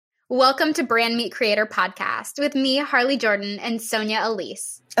Welcome to Brand Meet Creator Podcast with me, Harley Jordan, and Sonia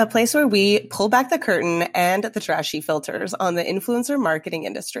Elise. A place where we pull back the curtain and the trashy filters on the influencer marketing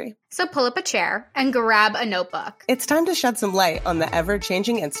industry. So pull up a chair and grab a notebook. It's time to shed some light on the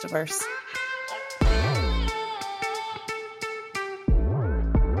ever-changing Instaverse.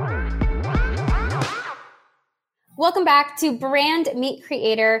 Welcome back to Brand Meet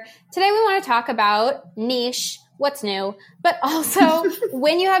Creator. Today we want to talk about niche, what's new, but also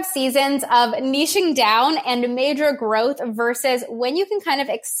when you have seasons of niching down and major growth versus when you can kind of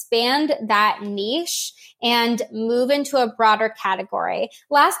expand that niche and move into a broader category.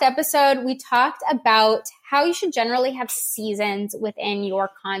 Last episode, we talked about how you should generally have seasons within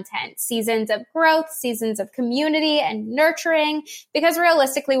your content, seasons of growth, seasons of community and nurturing, because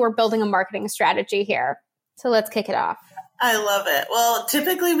realistically, we're building a marketing strategy here. So let's kick it off. I love it. Well,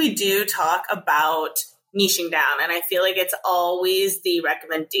 typically we do talk about niching down, and I feel like it's always the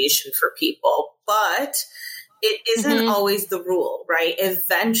recommendation for people, but it isn't always the rule, right?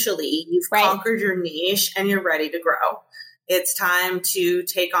 Eventually, you've conquered your niche and you're ready to grow. It's time to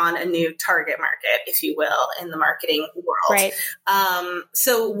take on a new target market, if you will, in the marketing world. Right.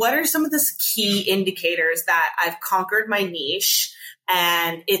 So what are some of the key indicators that I've conquered my niche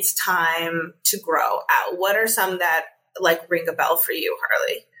and it's time to grow out? What are some that ring a bell for you,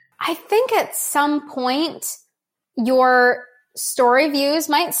 Harley? I think at some point your story views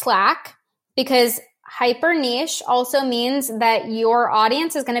might slack because hyper niche also means that your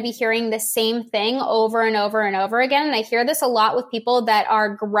audience is going to be hearing the same thing over and over and over again. And I hear this a lot with people that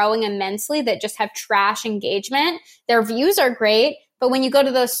are growing immensely that just have trash engagement. Their views are great, but when you go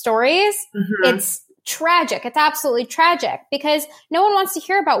to those stories, it's tragic. It's absolutely tragic because no one wants to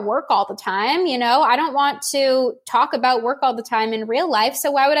hear about work all the time. You know, I don't want to talk about work all the time in real life. So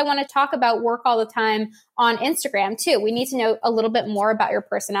why would I want to talk about work all the time on Instagram too? We need to know a little bit more about your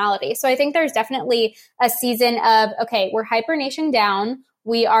personality. So I think there's definitely a season of, okay, we're hyper niching down.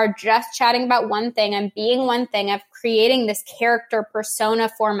 We are just chatting about one thing. I'm being one thing. I'm creating this character persona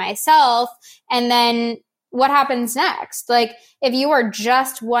for myself. And then what happens next? Like if you are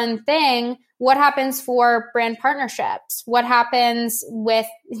just one thing, what happens for brand partnerships? What happens with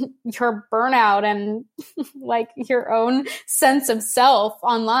your burnout and your own sense of self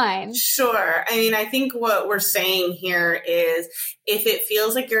online? Sure. I mean, I think what we're saying here is if it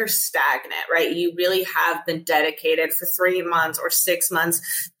feels like you're stagnant, right? You really have been dedicated for 3 months or 6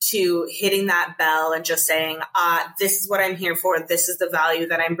 months to hitting that bell and just saying, this is what I'm here for. This is the value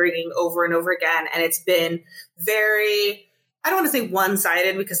that I'm bringing over and over again. And it's been very, I don't want to say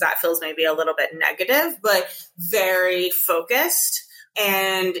one-sided because that feels maybe a little bit negative, but very focused.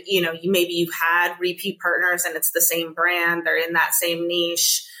 And, you've had repeat partners and it's the same brand. They're in that same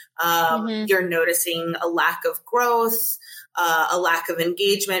niche. You're noticing a lack of growth, a lack of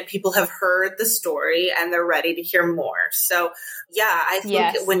engagement. People have heard the story and they're ready to hear more. So yeah, I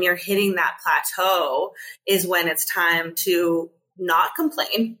think when you're hitting that plateau is when it's time to not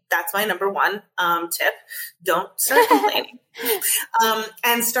complain. That's my number one tip. Don't start complaining.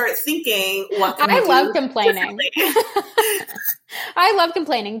 And start thinking, what can I do love complaining. I love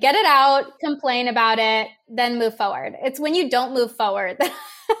complaining. Get it out, complain about it, then move forward. It's when you don't move forward.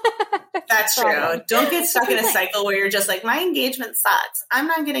 That's true. Don't get stuck in a cycle where you're just like, my engagement sucks. I'm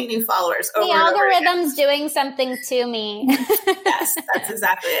not getting new followers. The algorithm's doing something to me. Yes, that's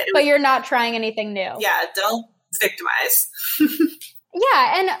exactly it. But you're not trying anything new. Yeah, don't victimize.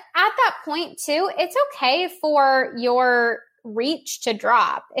 Yeah. And at that point too, it's okay for your reach to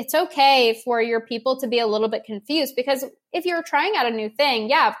drop. It's okay for your people to be a little bit confused because if you're trying out a new thing,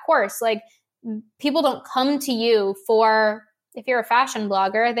 yeah, of course, people don't come to you for, if you're a fashion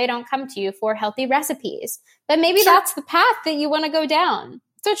blogger, they don't come to you for healthy recipes, but maybe that's the path that you want to go down.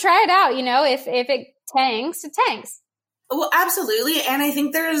 So try it out. If it tanks, it tanks. Well, absolutely. And I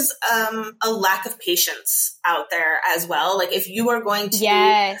think there's a lack of patience out there as well. Like if you are going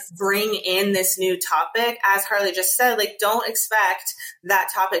to bring in this new topic, as Harley just said, don't expect that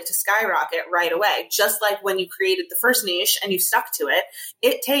topic to skyrocket right away. Just like when you created the first niche and you stuck to it,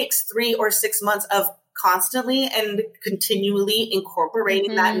 it takes 3 or 6 months of constantly and continually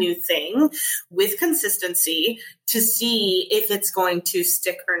incorporating that new thing with consistency to see if it's going to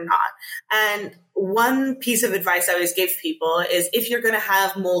stick or not. And one piece of advice I always give people is if you're going to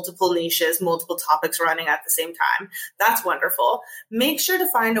have multiple niches, multiple topics running at the same time, that's wonderful. Make sure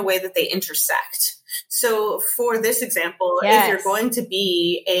to find a way that they intersect. So for this example, if you're going to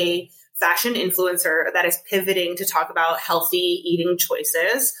be a fashion influencer that is pivoting to talk about healthy eating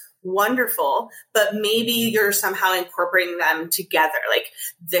choices, wonderful, but maybe you're somehow incorporating them together. Like,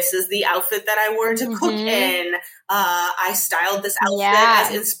 this is the outfit that I wore to cook in. I styled this outfit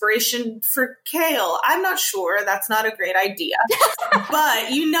as inspiration for Kale. I'm not sure. That's not a great idea.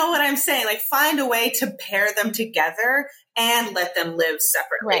 But you know what I'm saying? Like, find a way to pair them together and let them live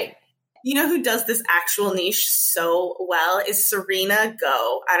separately. Right. You know who does this actual niche so well is Serena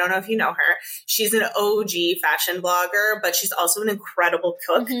Go. I don't know if you know her. She's an OG fashion blogger, but she's also an incredible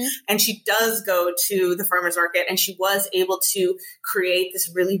cook. And she does go to the farmer's market, and she was able to create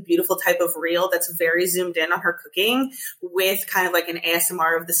this really beautiful type of reel that's very zoomed in on her cooking with kind of like an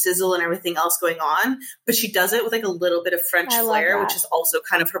ASMR of the sizzle and everything else going on. But she does it with like a little bit of French flair, which is also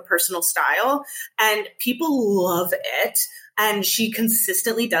kind of her personal style. And people love it. And she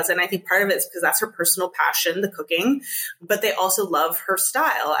consistently does it. And I think part of it is because that's her personal passion, the cooking, but they also love her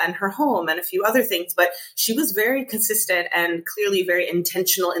style and her home and a few other things. But she was very consistent and clearly very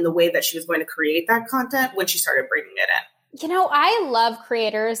intentional in the way that she was going to create that content when she started bringing it in. You know, I love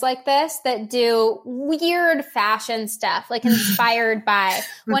creators like this that do weird fashion stuff, like inspired by.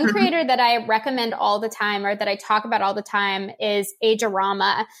 One creator that I recommend all the time, or that I talk about all the time, is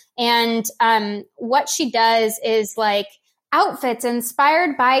Ajarama. And what she does is like outfits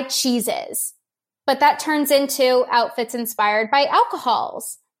inspired by cheeses, but that turns into outfits inspired by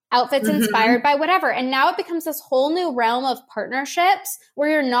alcohols, outfits inspired by whatever. And now it becomes this whole new realm of partnerships where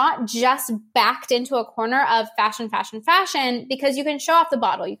you're not just backed into a corner of fashion, because you can show off the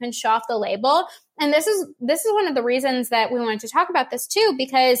bottle, you can show off the label. And this is one of the reasons that we wanted to talk about this too,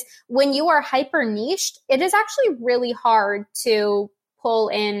 because when you are hyper niched, it is actually really hard to pull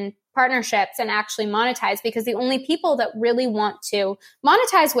in partnerships and actually monetize, because the only people that really want to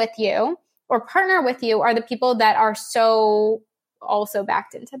monetize with you or partner with you are the people that are so also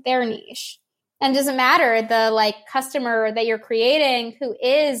backed into their niche. And it doesn't matter the like customer that you're creating who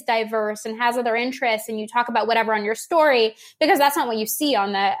is diverse and has other interests, and you talk about whatever on your story, because that's not what you see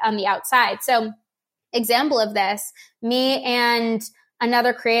on the outside. So example of this, me and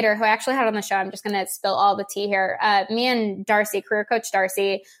another creator who I actually had on the show, I'm just going to spill all the tea here. Me and Darcy, career coach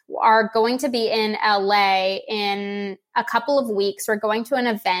Darcy, are going to be in LA in a couple of weeks. We're going to an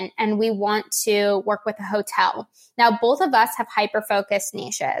event and we want to work with a hotel. Now, both of us have hyper-focused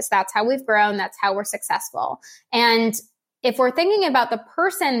niches. That's how we've grown. That's how we're successful. And if we're thinking about the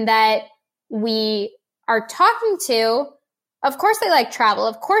person that we are talking to, of course they like travel.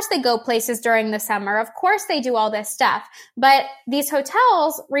 Of course they go places during the summer. Of course they do all this stuff. But these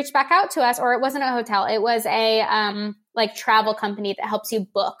hotels reached back out to us, or it wasn't a hotel. It was a like travel company that helps you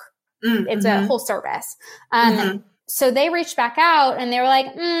book. It's a whole service. So they reached back out and they were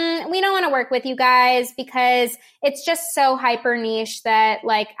like, we don't want to work with you guys because it's just so hyper niche that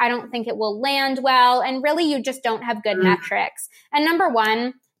like, I don't think it will land well. And really you just don't have good metrics. And number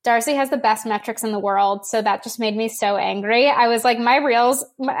one, Darcy has the best metrics in the world. So that just made me so angry. I was like, my reels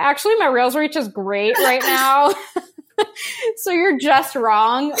reach is great right now. So you're just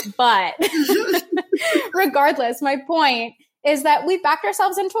wrong. But regardless, my point is that we've backed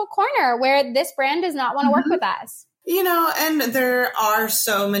ourselves into a corner where this brand does not want to work with us. You know, and there are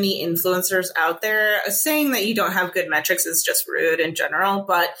so many influencers out there. Saying that you don't have good metrics is just rude in general,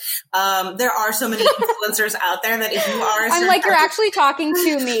 but there are so many influencers out there that if you are I'm like, you're actually talking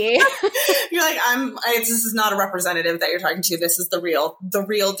to me. You're like, this is not a representative that you're talking to. This is the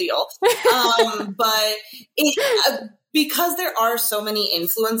real deal. But because there are so many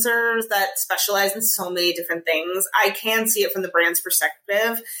influencers that specialize in so many different things, I can see it from the brand's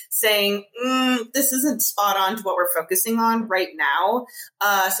perspective saying, this isn't spot on to what we're focusing on right now.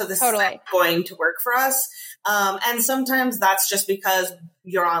 So this is not going to work for us. And sometimes that's just because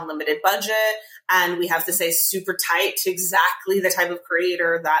you're on limited budget and we have to stay super tight to exactly the type of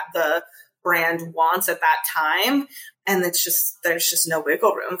creator that the brand wants at that time. And there's just no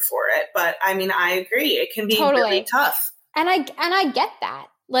wiggle room for it. But I mean, I agree. It can be really tough. And I get that.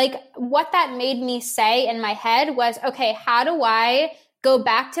 Like what that made me say in my head was, okay, how do I go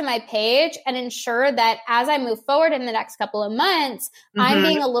back to my page and ensure that as I move forward in the next couple of months, I'm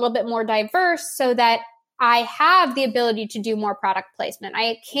being a little bit more diverse so that I have the ability to do more product placement.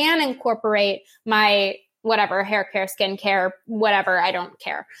 I can incorporate my whatever, hair care, skin care, whatever, I don't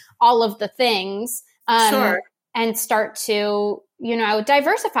care. All of the things. And start to,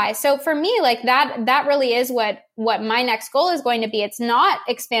 diversify. So for me, like that really is what my next goal is going to be. It's not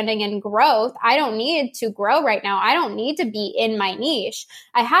expanding in growth. I don't need to grow right now. I don't need to be in my niche.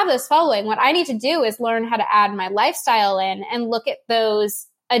 I have this following. What I need to do is learn how to add my lifestyle in and look at those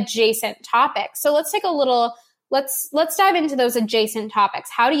adjacent topics. So let's dive into those adjacent topics.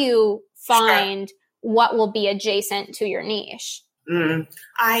 How do you find what will be adjacent to your niche?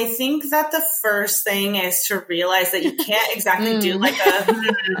 I think that the first thing is to realize that you can't exactly do like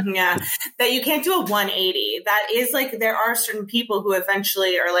that you can't do a 180. That is like, there are certain people who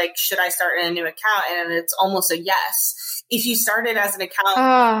eventually are like, should I start in a new account? And it's almost a yes. If you started as an account,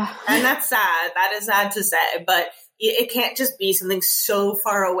 and that's sad, that is sad to say, but it can't just be something so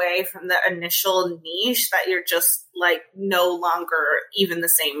far away from the initial niche that you're just like no longer even the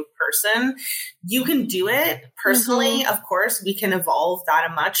same person. You can do it personally. Of course, we can evolve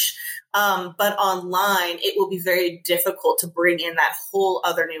that much. But online, it will be very difficult to bring in that whole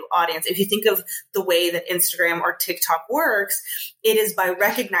other new audience. If you think of the way that Instagram or TikTok works, it is by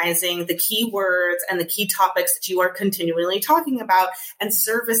recognizing the keywords and the key topics that you are continually talking about and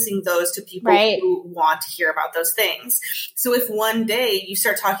servicing those to people who want to hear about those things. So if one day you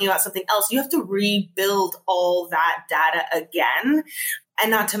start talking about something else, you have to rebuild all that data again. And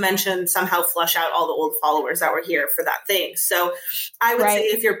not to mention somehow flush out all the old followers that were here for that thing. So I would say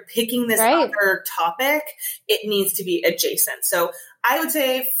if you're picking this other topic, it needs to be adjacent. So I would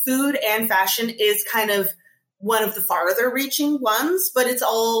say food and fashion is kind of one of the farther reaching ones, but it's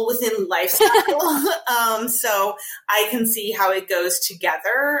all within lifestyle. So I can see how it goes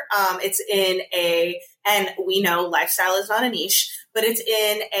together. It's in and we know lifestyle is not a niche, but it's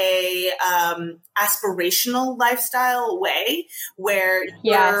in a aspirational lifestyle way where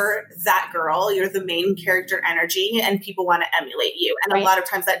you're that girl, you're the main character energy, and people want to emulate you. And a lot of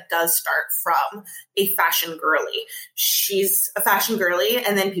times that does start from a fashion girly. She's a fashion girly,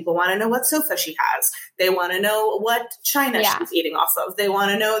 and then people want to know what sofa she has. They want to know what china she's eating off of. They want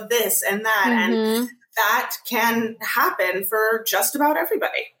to know this and that. And that can happen for just about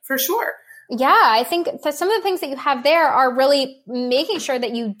everybody, for sure. Yeah, I think that some of the things that you have there are really making sure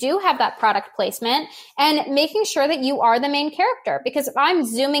that you do have that product placement and making sure that you are the main character. Because if I'm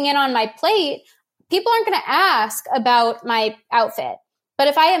zooming in on my plate, people aren't going to ask about my outfit. But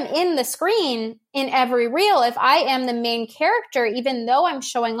if I am in the screen in every reel, if I am the main character, even though I'm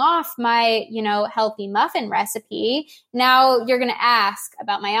showing off my, healthy muffin recipe, now you're going to ask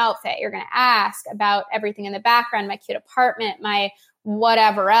about my outfit. You're going to ask about everything in the background, my cute apartment, my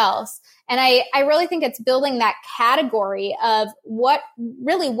whatever else. And I really think it's building that category of what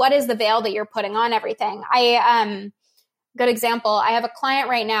is the veil that you're putting on everything. Good example. I have a client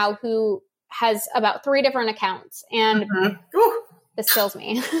right now who has about 3 different accounts, and this kills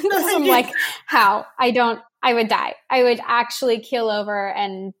me. I'm like, how? I would die. I would actually keel over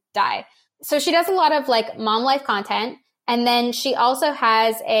and die. So she does a lot of like mom life content. And then she also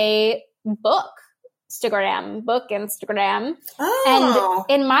has a book Instagram. Oh.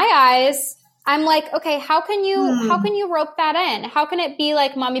 And in my eyes, I'm like, okay, how can you rope that in? How can it be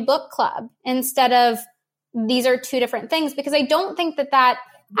like Mommy Book Club instead of these are 2 different things? Because I don't think that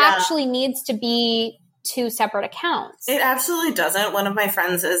actually needs to be 2 separate accounts. It absolutely doesn't. One of my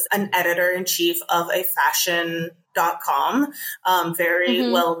friends is an editor-in-chief of a fashion.com,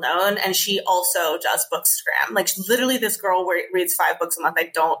 very well known, and she also does Bookstagram. Like literally this girl reads 5 books a month.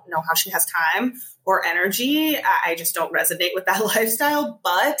 I don't know how she has time or energy. I just don't resonate with that lifestyle,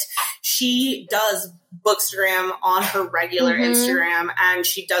 but she does Bookstagram on her regular Instagram, and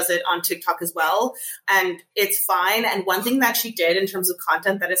she does it on TikTok as well. And it's fine. And one thing that she did in terms of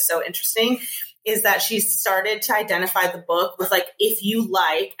content that is so interesting is that she started to identify the book with like, if you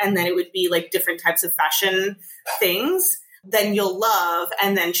like, and then it would be like different types of fashion things, then you'll love.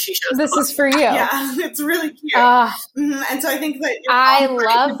 And then she shows this is for you. Yeah, it's really cute. And so I think that I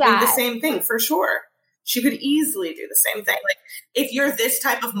love that. Do the same thing for sure. She could easily do the same thing. Like if you're this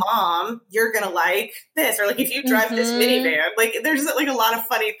type of mom, you're going to like this, or like if you drive this minivan, like there's like a lot of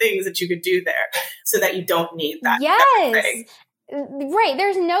funny things that you could do there so that you don't need that. Yes. Thing. Right.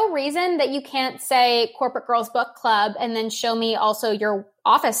 There's no reason that you can't say Corporate Girls Book Club and then show me also your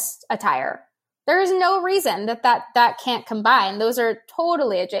office attire. There is no reason that can't combine. Those are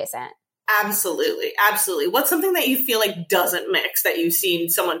totally adjacent. Absolutely. Absolutely. What's something that you feel like doesn't mix that you've seen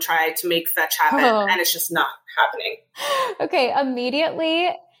someone try to make fetch happen and it's just not happening? Okay. Immediately,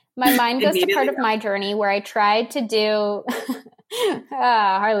 my mind goes to part of my journey where I tried to do...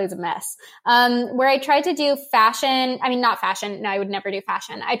 Harley's a mess. Where I tried to do fashion. I mean, not fashion. No, I would never do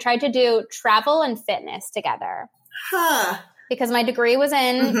fashion. I tried to do travel and fitness together. Because my degree was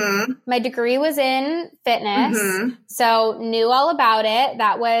in fitness. So knew all about it.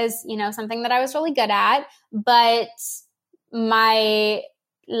 That was, something that I was really good at. But my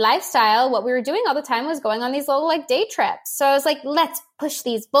lifestyle, what we were doing all the time was going on these little like day trips. So I was like, let's push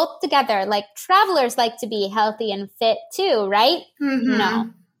these both together. Like travelers like to be healthy and fit too, right? No,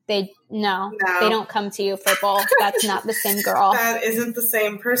 They don't come to you for both. That's not the same girl. That isn't the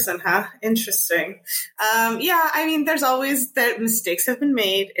same person, huh? Interesting. I mean, there's always that mistakes have been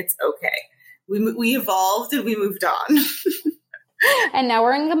made. It's okay. We evolved and we moved on. And now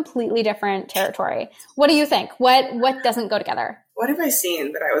we're in completely different territory. What do you think? What doesn't go together? What have I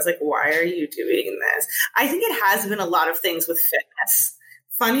seen that I was like, why are you doing this? I think it has been a lot of things with fitness.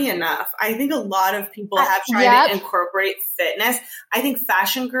 Funny enough, I think a lot of people have tried to incorporate fitness. I think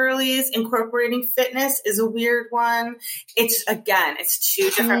fashion girlies incorporating fitness is a weird one. It's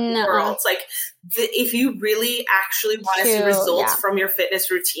two different worlds. Like if you really actually want to see results from your fitness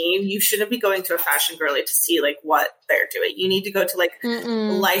routine, you shouldn't be going to a fashion girly to see like what they're doing. You need to go to like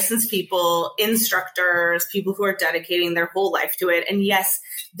licensed people, instructors, people who are dedicating their whole life to it. And yes,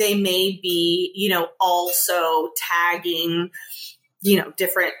 they may be, also tagging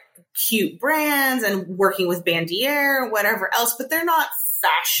different cute brands and working with Bandier, whatever else, but they're not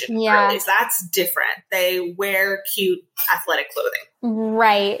fashion girlies. That's different. They wear cute athletic clothing.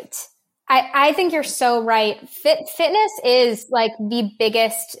 Right. I think you're so right. Fitness is like the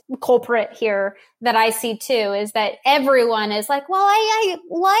biggest culprit here that I see too, is that everyone is like, well, I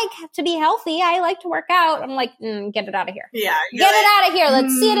like to be healthy. I like to work out. I'm like, get it out of here. Yeah. Get it out of here.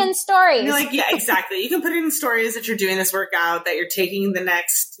 Let's see it in stories. You're like, yeah, exactly. You can put it in stories that you're doing this workout, that you're taking the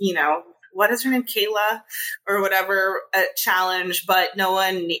next, what is her name? Kayla or whatever challenge, but no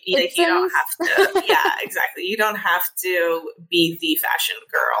one, you don't have to. Yeah, exactly. You don't have to be the fashion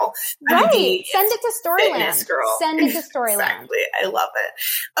girl. Right. Send it to Storyland. Girl. Send it to Storyland. Exactly. I love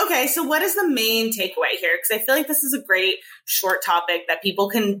it. Okay. So what is the main takeaway here? Because I feel like this is a great short topic that people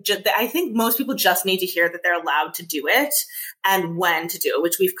can, I think most people just need to hear that they're allowed to do it and when to do it,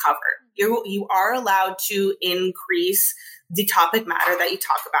 which we've covered. You are allowed to increase the topic matter that you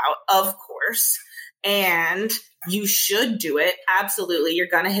talk about, of course, and you should do it. Absolutely. You're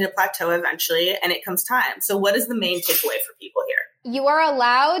going to hit a plateau eventually, and it comes time. So what is the main takeaway for people here? You are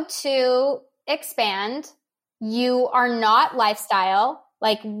allowed to expand. You are not lifestyle.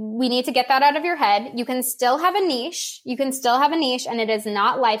 Like, we need to get that out of your head. You can still have a niche. And it is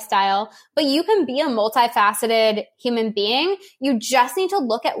not lifestyle, but you can be a multifaceted human being. You just need to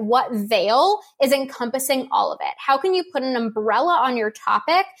look at what veil is encompassing all of it. How can you put an umbrella on your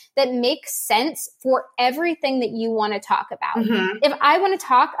topic that makes sense for everything that you want to talk about? Mm-hmm. If I want to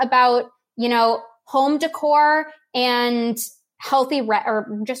talk about, home decor and healthy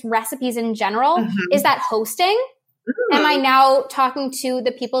or just recipes in general, is that hosting? Am I now talking to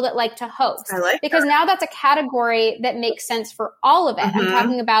the people that like to host? I like because now that's a category that makes sense for all of it. I'm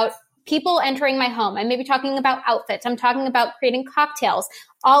talking about people entering my home. I may be talking about outfits. I'm talking about creating cocktails.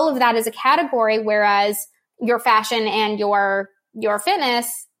 All of that is a category, whereas your fashion and your fitness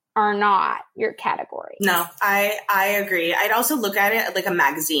are not your category. No, I agree. I'd also look at it like a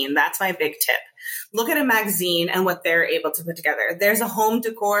magazine. That's my big tip. Look at a magazine and what they're able to put together. There's a home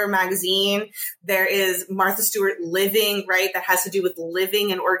decor magazine. There is Martha Stewart Living, right? That has to do with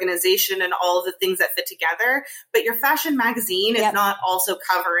living and organization and all of the things that fit together. But your fashion magazine is not also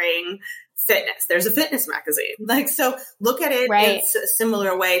covering fitness. There's a fitness magazine. So look at it in a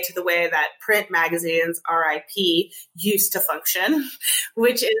similar way to the way that print magazines, RIP, used to function,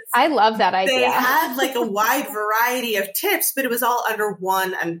 which is... I love that idea. They had like a wide variety of tips, but it was all under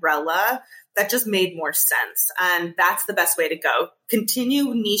one umbrella. That just made more sense. And that's the best way to go.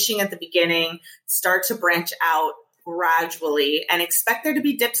 Continue niching at the beginning, start to branch out gradually, and expect there to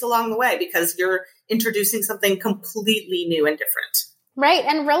be dips along the way because you're introducing something completely new and different. Right.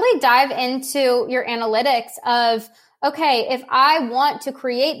 And really dive into your analytics of, okay, if I want to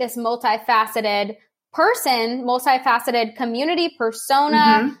create this multifaceted person, multifaceted community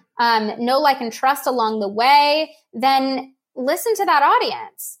persona, know, like, and trust along the way, then listen to that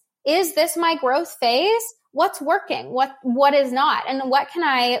audience. Is this my growth phase? What's working? What is not? And what can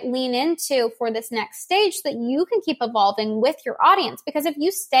I lean into for this next stage so that you can keep evolving with your audience? Because if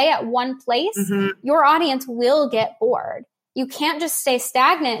you stay at one place, your audience will get bored. You can't just stay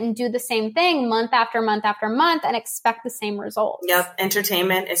stagnant and do the same thing month after month after month and expect the same results. Yep.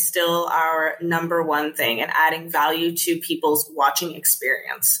 Entertainment is still our number one thing, and adding value to people's watching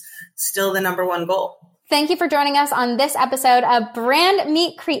experience. Still the number one goal. Thank you for joining us on this episode of Brand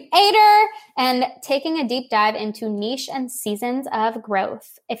Meet Creator and taking a deep dive into niche and seasons of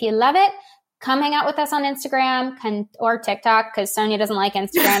growth. If you love it, come hang out with us on Instagram or TikTok, because Sonia doesn't like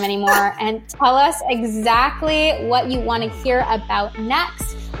Instagram anymore, and tell us exactly what you want to hear about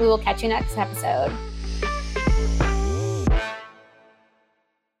next. We will catch you next episode.